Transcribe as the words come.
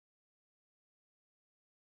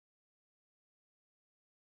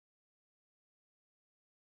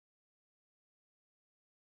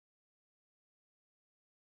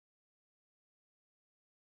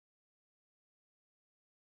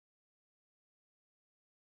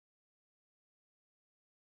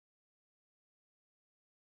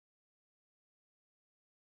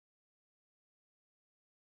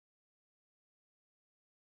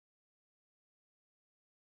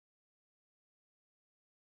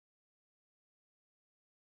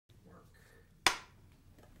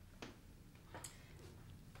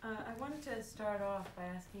like to start off by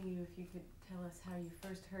asking you if you could tell us how you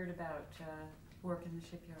first heard about work in the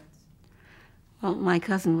shipyards. Well, my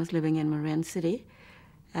cousin was living in Marin City,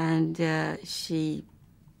 and she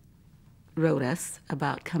wrote us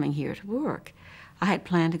about coming here to work. I had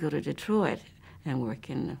planned to go to Detroit and work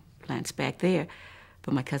in the plants back there,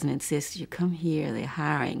 but my cousin insisted, you come here, they're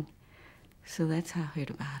hiring. So that's how I heard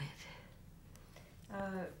about it.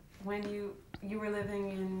 When you were living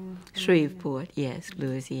in Shreveport, yes,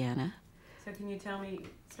 Louisiana. So can you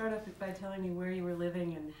start off by telling me where you were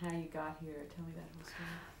living and how you got here? Tell me that whole story.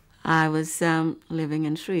 I was living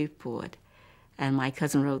in Shreveport, and my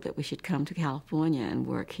cousin wrote that we should come to California and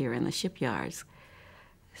work here in the shipyards.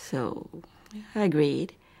 So I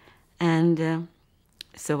agreed, and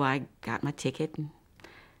so I got my ticket, and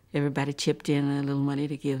everybody chipped in a little money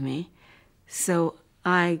to give me. So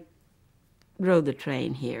I rode the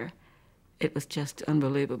train here. It was just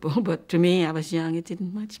unbelievable, but to me, I was young, it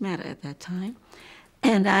didn't much matter at that time.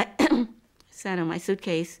 And I sat on my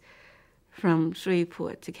suitcase from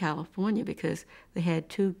Shreveport to California because they had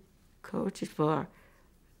 2 coaches for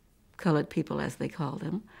colored people, as they call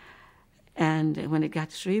them. And when it got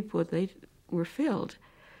to Shreveport, they were filled.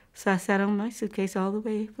 So I sat on my suitcase all the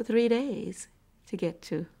way for 3 days to get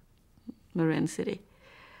to Marin City.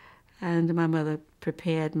 And my mother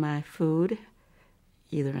prepared my food,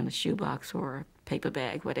 either in a shoebox or a paper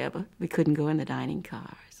bag, whatever. We couldn't go in the dining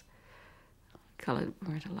cars. Colored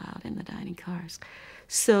weren't allowed in the dining cars.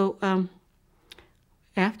 So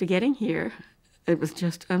after getting here, it was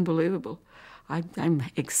just unbelievable. I'm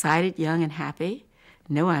excited, young, and happy.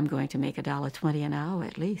 Know I'm going to make $1.20 an hour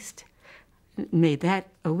at least. Made that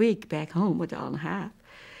a week back home, $1.50.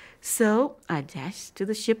 So I dashed to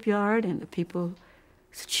the shipyard, and the people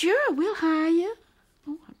said, "Sure, we'll hire you."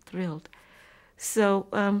 Oh, I'm thrilled. So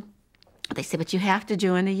they said, "But you have to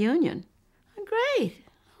join the union." Great,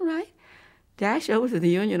 all right. Dash over to the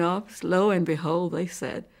union office. Lo and behold, they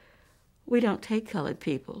said, "We don't take colored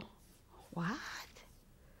people." What?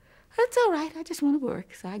 That's all right, I just want to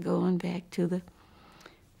work. So I go on back to the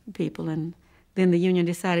people, and then the union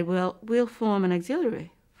decided, well, we'll form an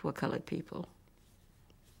auxiliary for colored people.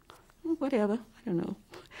 Whatever, I don't know.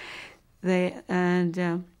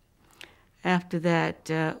 After that,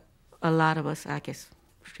 a lot of us, I guess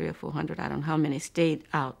 300 or 400, I don't know how many, stayed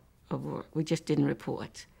out of work. We just didn't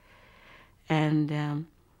report. And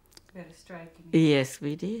we had a strike. Yes,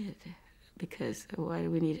 we did. Because why do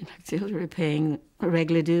we need an auxiliary paying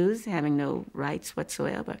regular dues, having no rights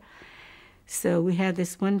whatsoever? So we had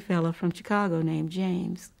this one fellow from Chicago named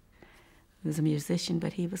James, who was a musician,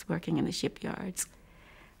 but he was working in the shipyards.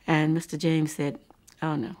 And Mr. James said,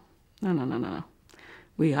 "Oh, no.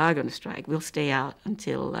 We are going to strike. We'll stay out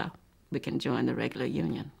until we can join the regular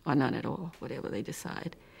union, or none at all, whatever they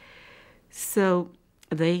decide." So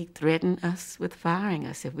they threatened us with firing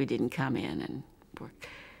us if we didn't come in and work.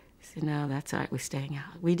 I said, "No, that's all right, we're staying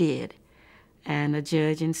out." We did. And the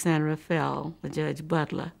judge in San Rafael, the Judge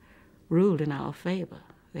Butler, ruled in our favor.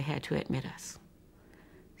 They had to admit us.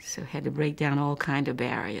 So had to break down all kinds of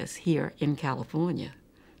barriers here in California,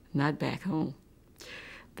 not back home.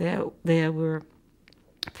 There were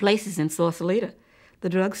places in Sausalito, the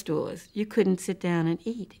drugstores. You couldn't sit down and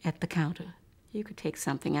eat at the counter. You could take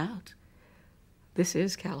something out. This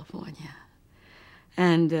is California.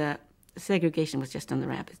 And segregation was just on the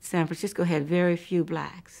rampant. San Francisco had very few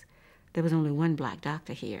blacks. There was only one black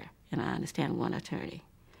doctor here, and I understand one attorney.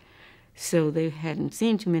 So they hadn't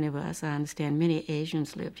seen too many of us. I understand many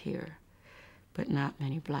Asians lived here, but not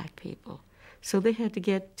many black people. So they had to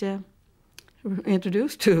get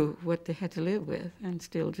introduced to what they had to live with, and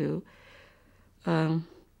still do.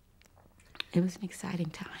 It was an exciting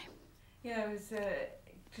time. Yeah, I was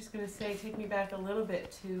just going to say, take me back a little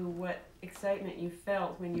bit to what excitement you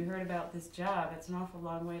felt when you heard about this job. It's an awful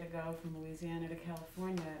long way to go from Louisiana to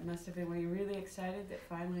California. It must have been, were you really excited that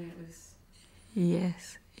finally it was?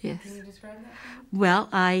 Yes. Can you describe that for me? Well,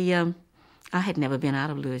 I had never been out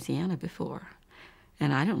of Louisiana before,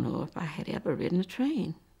 and I don't know if I had ever ridden a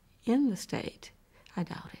train in the state. I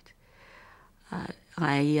doubt it.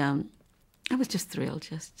 I was just thrilled,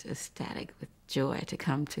 just ecstatic with joy to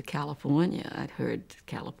come to California. I'd heard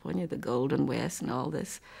California, the Golden West, and all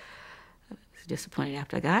this. I was disappointed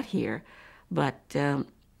after I got here, but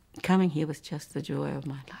coming here was just the joy of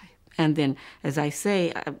my life. And then, as I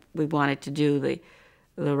say, we wanted to do the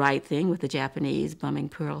right thing with the Japanese bombing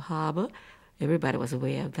Pearl Harbor. Everybody was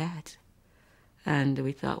aware of that. And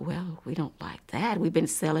we thought, well, we don't like that. We've been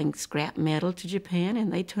selling scrap metal to Japan,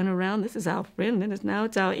 and they turn around, this is our friend, and now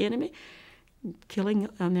it's our enemy, killing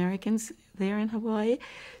Americans there in Hawaii.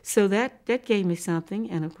 So that gave me something,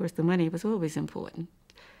 and of course the money was always important.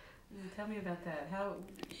 Tell me about that. How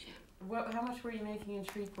much were you making in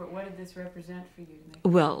Shreveport? What did this represent for you to make?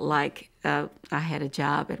 Well, like I had a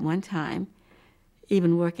job at one time,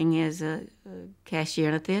 even working as a cashier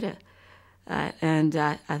in a theater. And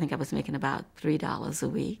I think I was making about $3 a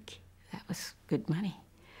week. That was good money.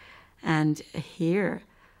 And here,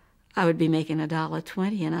 I would be making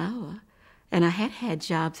 $1.20 an hour. And I had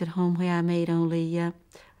jobs at home where I made only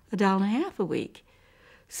 $1.50 a week.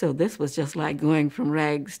 So this was just like going from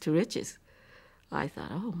rags to riches. I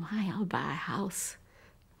thought, oh my, I'll buy a house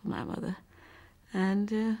for my mother.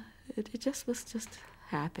 And it just was just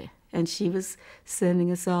happy. And she was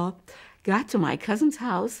sending us off. Got to my cousin's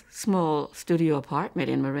house, small studio apartment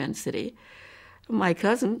in Marin City. My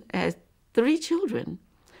cousin has 3 children.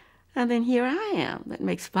 And then here I am, that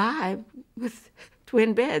makes 5 with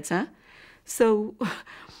twin beds, huh? So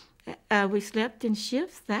we slept in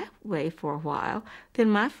shifts that way for a while. Then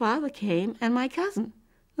my father came and my cousin.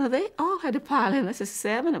 Now, they all had to pile in. This is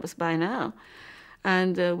 7 of us by now.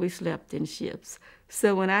 And we slept in shifts.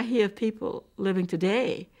 So when I hear people living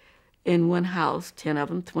today in one house, 10 of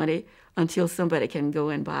them, 20, until somebody can go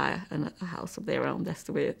and buy a house of their own, that's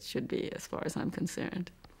the way it should be as far as I'm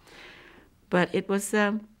concerned. But it was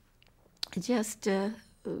just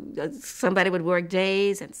somebody would work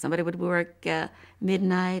days and somebody would work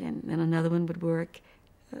midnight and then another one would work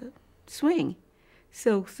swing.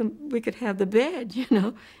 So we could have the bed, you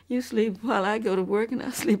know. You sleep while I go to work and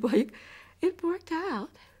I sleep while you... It worked out.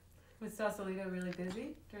 Was Sausalito really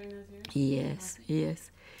busy during those years? Yes,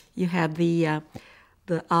 yes. You had the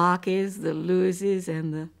Arkies, the Lewises,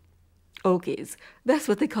 and the Okies. That's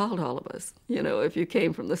what they called all of us. You know, if you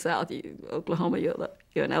came from the South, Oklahoma, you're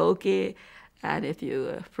an Okie. And if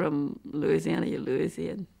you're from Louisiana, you're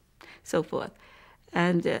Louisiana, and so forth.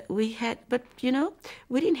 And we had, but, you know,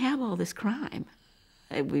 we didn't have all this crime.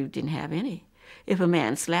 We didn't have any. If a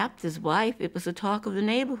man slapped his wife, it was the talk of the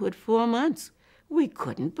neighborhood 4 months. We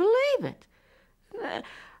couldn't believe it.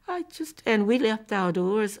 And we left our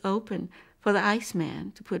doors open for the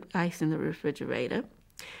iceman to put ice in the refrigerator.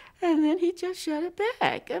 And then he just shut it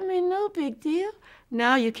back. I mean, no big deal.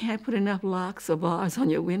 Now you can't put enough locks or bars on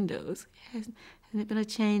your windows. Hasn't it been a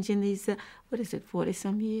change in these,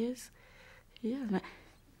 40-some years? Yeah.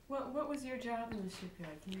 What was your job in the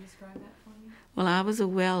shipyard? Can you describe that for me? Well, I was a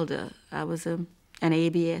welder. I was an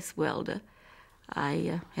ABS welder.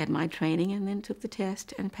 I had my training and then took the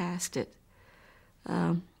test and passed it.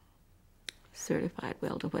 Certified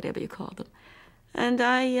welder, whatever you call them. And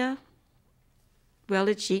I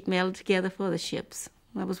welded sheet metal together for the ships.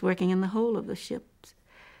 I was working in the hold of the ships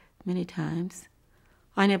many times.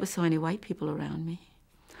 I never saw any white people around me.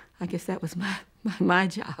 I guess that was my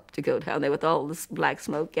job, to go down there with all this black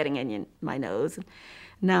smoke getting in my nose. And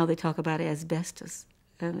now they talk about asbestos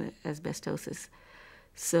and asbestosis.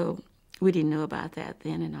 So we didn't know about that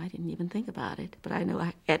then, and I didn't even think about it. But I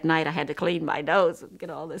know at night I had to clean my nose and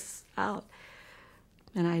get all this out.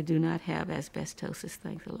 And I do not have asbestosis,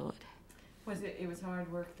 thank the Lord. It was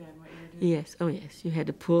hard work then, what you were doing? Yes, oh yes. You had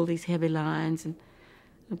to pull these heavy lines, and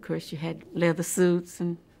of course you had leather suits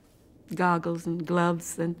and goggles and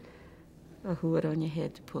gloves and a hood on your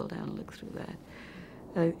head to pull down and look through that.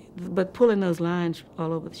 But pulling those lines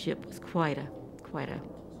all over the ship was quite a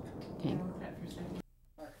thing.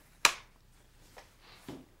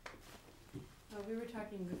 We were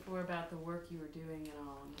talking before about the work you were doing and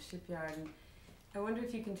all in the shipyard, and I wonder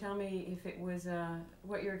if you can tell me if it was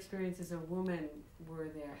what your experience as a woman were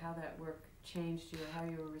there, how that work changed you, or how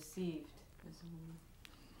you were received as a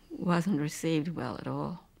woman. Wasn't received well at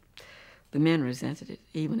all. The men resented it,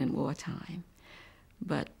 even in wartime,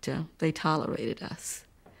 but they tolerated us.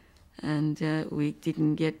 And we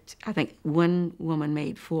didn't get, I think one woman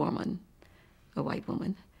made foreman, a white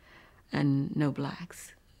woman, and no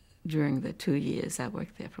blacks during the 2 years I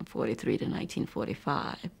worked there from 43 to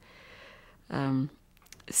 1945.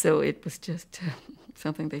 So it was just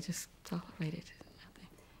something they just tolerated.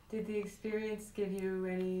 Did the experience give you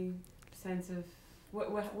any sense of,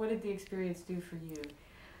 what did the experience do for you?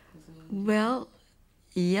 Well,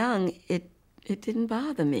 young, it didn't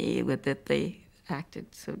bother me that they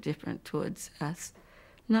acted so different towards us.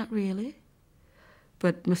 Not really.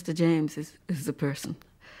 But Mr. James is a person.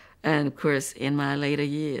 And of course, in my later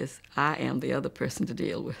years, I am the other person to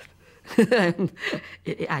deal with.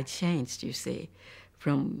 I changed, you see,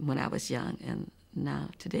 from when I was young, and now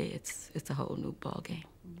today it's a whole new ballgame.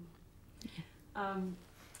 Yeah.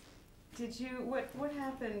 Did you, what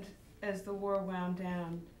happened as the war wound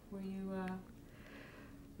down? Were you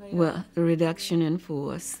Well, a reduction in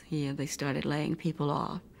force. Yeah, they started laying people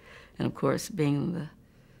off. And of course, being the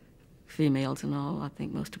females and all, I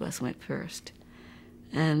think most of us went first.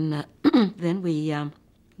 And then we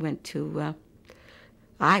went to,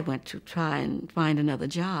 I went to try and find another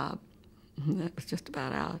job. That was just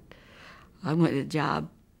about out. I wanted a job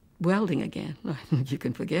welding again. You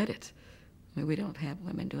can forget it. I mean, we don't have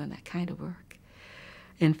women doing that kind of work.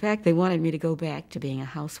 In fact, they wanted me to go back to being a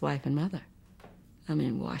housewife and mother. I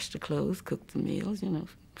mean, wash the clothes, cook the meals,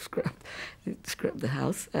 scrub the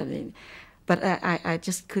house. I mean, but I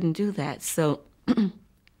just couldn't do that. So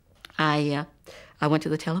I went to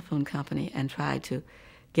the telephone company and tried to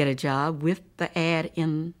get a job with the ad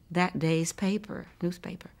in that day's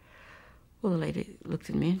newspaper. Well, the lady looked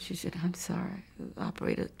at me and she said, "I'm sorry, the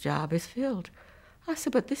operator job is filled." I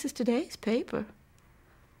said, "But this is today's paper.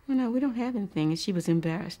 We don't have anything." And she was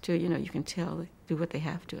embarrassed too. You can tell they do what they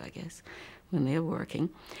have to, I guess, when they're working.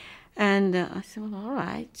 And I said, "Well, all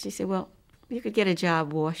right." She said, "Well, you could get a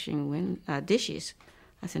job washing dishes."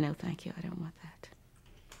 I said, "No, thank you. I don't want that."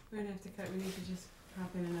 We're going to have to cut. We need to just pop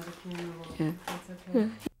in another camera roll. Yeah. That's okay.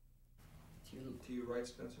 Yeah. To your right,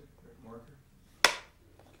 Spencer, marker.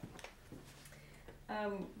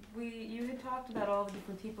 You had talked about all the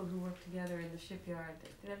different people who worked together in the shipyard.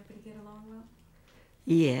 Did everybody get along well?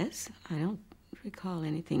 Yes, I don't recall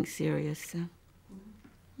anything serious,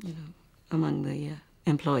 among the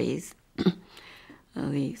employees.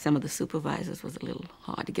 Some of the supervisors was a little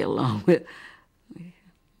hard to get along with. They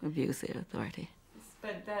abused their authority.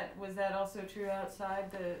 But was that also true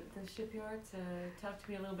outside the shipyards? Talk to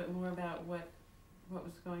me a little bit more about what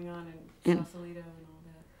was going on in Sausalito and all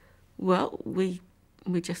that. Well, we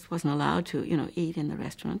just wasn't allowed to, eat in the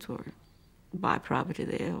restaurants or buy property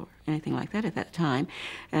there or anything like that at that time.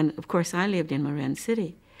 And, of course, I lived in Marin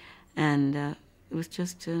City, and it was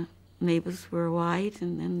just neighbors were white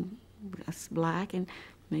and then us black and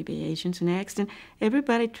maybe Asians next, and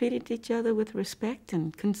everybody treated each other with respect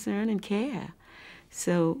and concern and care.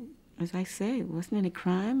 So, as I say, it wasn't any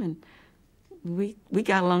crime, and we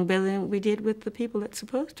got along better than we did with the people that's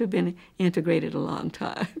supposed to have been integrated a long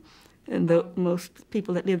time. And most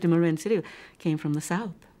people that lived in Marin City came from the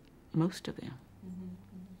South, most of them. Mm-hmm,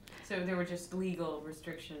 mm-hmm. So there were just legal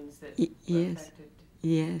restrictions that yes. affected...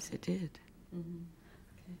 Yes, it did. Mm-hmm.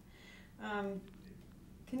 Okay.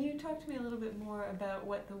 Can you talk to me a little bit more about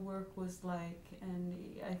what the work was like? And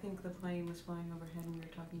I think the plane was flying overhead and we were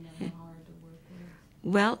talking about how hard the work was.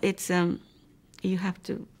 Well, it's, you have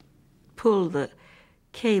to pull the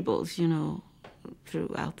cables,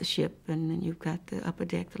 throughout the ship, and then you've got the upper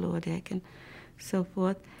deck, the lower deck, and so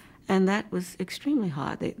forth. And that was extremely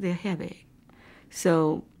hard. They're heavy.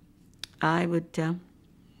 So I would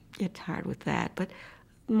get tired with that. But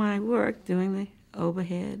my work doing the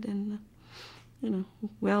overhead and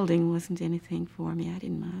welding wasn't anything for me. I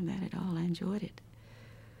didn't mind that at all. I enjoyed it.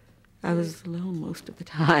 I was alone most of the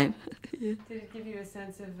time. Yeah. Did it give you a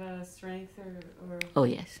sense of strength or? Oh,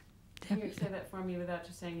 yes. Can you say that for me without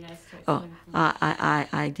just saying yes to it? Oh,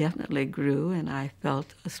 I definitely grew, and I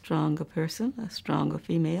felt a stronger person, a stronger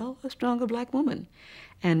female, a stronger black woman.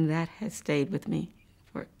 And that has stayed with me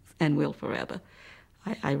and will forever.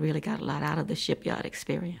 I really got a lot out of the shipyard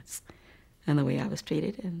experience and the way I was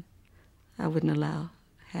treated, and I wouldn't allow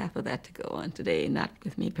half of that to go on today, not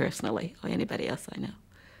with me personally or anybody else I know.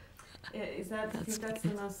 Is that, do you think that's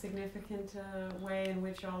the most significant way in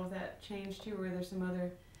which all of that changed you, or were there some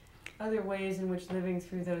other ways in which living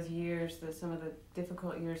through those years, some of the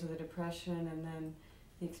difficult years of the Depression and then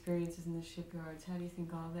the experiences in the shipyards, how do you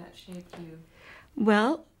think all that shaped you?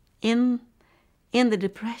 Well, in the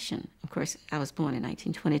Depression, of course, I was born in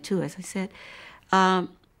 1922, as I said,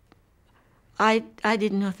 I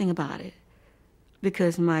did nothing about it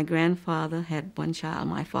because my grandfather had one child,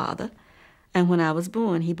 my father, and when I was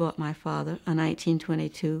born, he bought my father a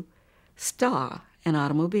 1922 Star, an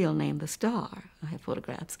automobile named the Star. I have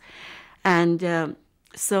photographs. And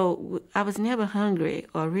so I was never hungry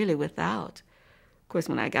or really without. Of course,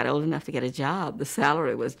 when I got old enough to get a job, the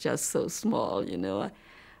salary was just so small,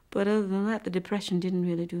 But other than that, the Depression didn't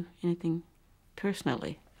really do anything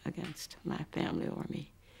personally against my family or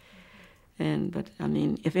me. But I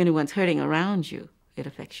mean, if anyone's hurting around you, it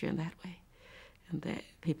affects you in that way. And that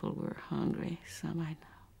people were hungry, some I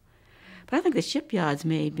know. But I think the shipyards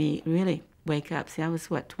made me really wake up. See, I was,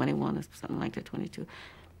 21 or something like that, 22,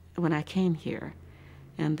 when I came here.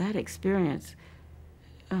 And that experience,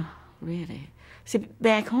 really. See,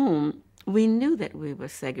 back home, we knew that we were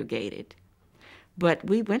segregated. But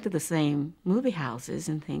we went to the same movie houses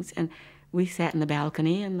and things, and we sat in the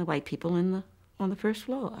balcony and the white people on the first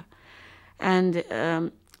floor. And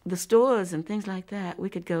the stores and things like that, we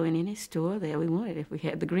could go in any store there we wanted if we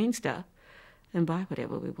had the green stuff and buy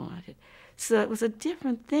whatever we wanted. So it was a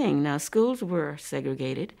different thing. Now, schools were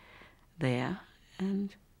segregated there,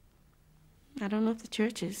 And I don't know if the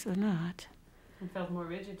church is or not. It felt more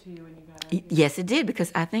rigid to you when you got out here. Yes, it did,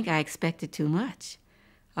 because I think I expected too much.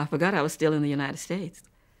 I forgot I was still in the United States.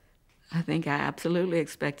 I think I absolutely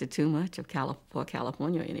expected too much of for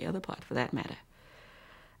California or any other part, for that matter.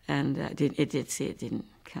 And it didn't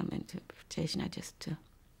come into interpretation. I just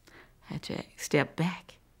had to step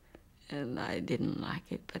back, and I didn't like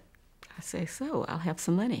it. But I say, so I'll have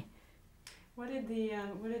some money. What did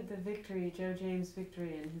the victory, Joe James'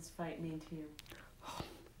 victory and his fight, mean to you?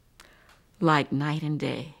 Like night and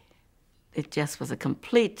day. It just was a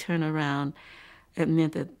complete turnaround. It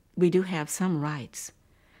meant that we do have some rights,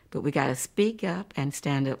 but we got to speak up and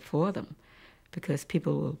stand up for them, because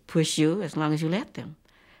people will push you as long as you let them.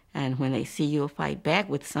 And when they see you'll fight back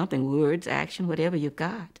with something, words, action, whatever you've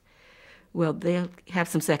got, well, they'll have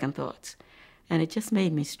some second thoughts. And it just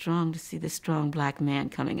made me strong to see this strong black man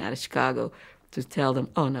coming out of Chicago to tell them,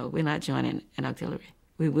 oh no, we're not joining an auxiliary.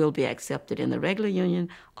 We will be accepted in the regular union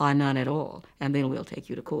or none at all, and then we'll take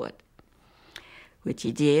you to court. Which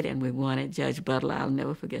he did, and we won it. Judge Butler, I'll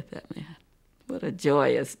never forget that man. What a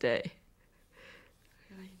joyous day.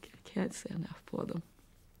 I can't say enough for them.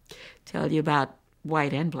 Tell you about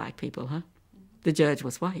white and black people, huh? The judge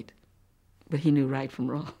was white, but he knew right from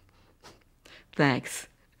wrong. Thanks.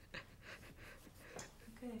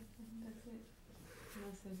 Okay, that's it.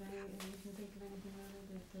 Unless there's you can think of anything other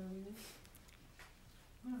that we missed.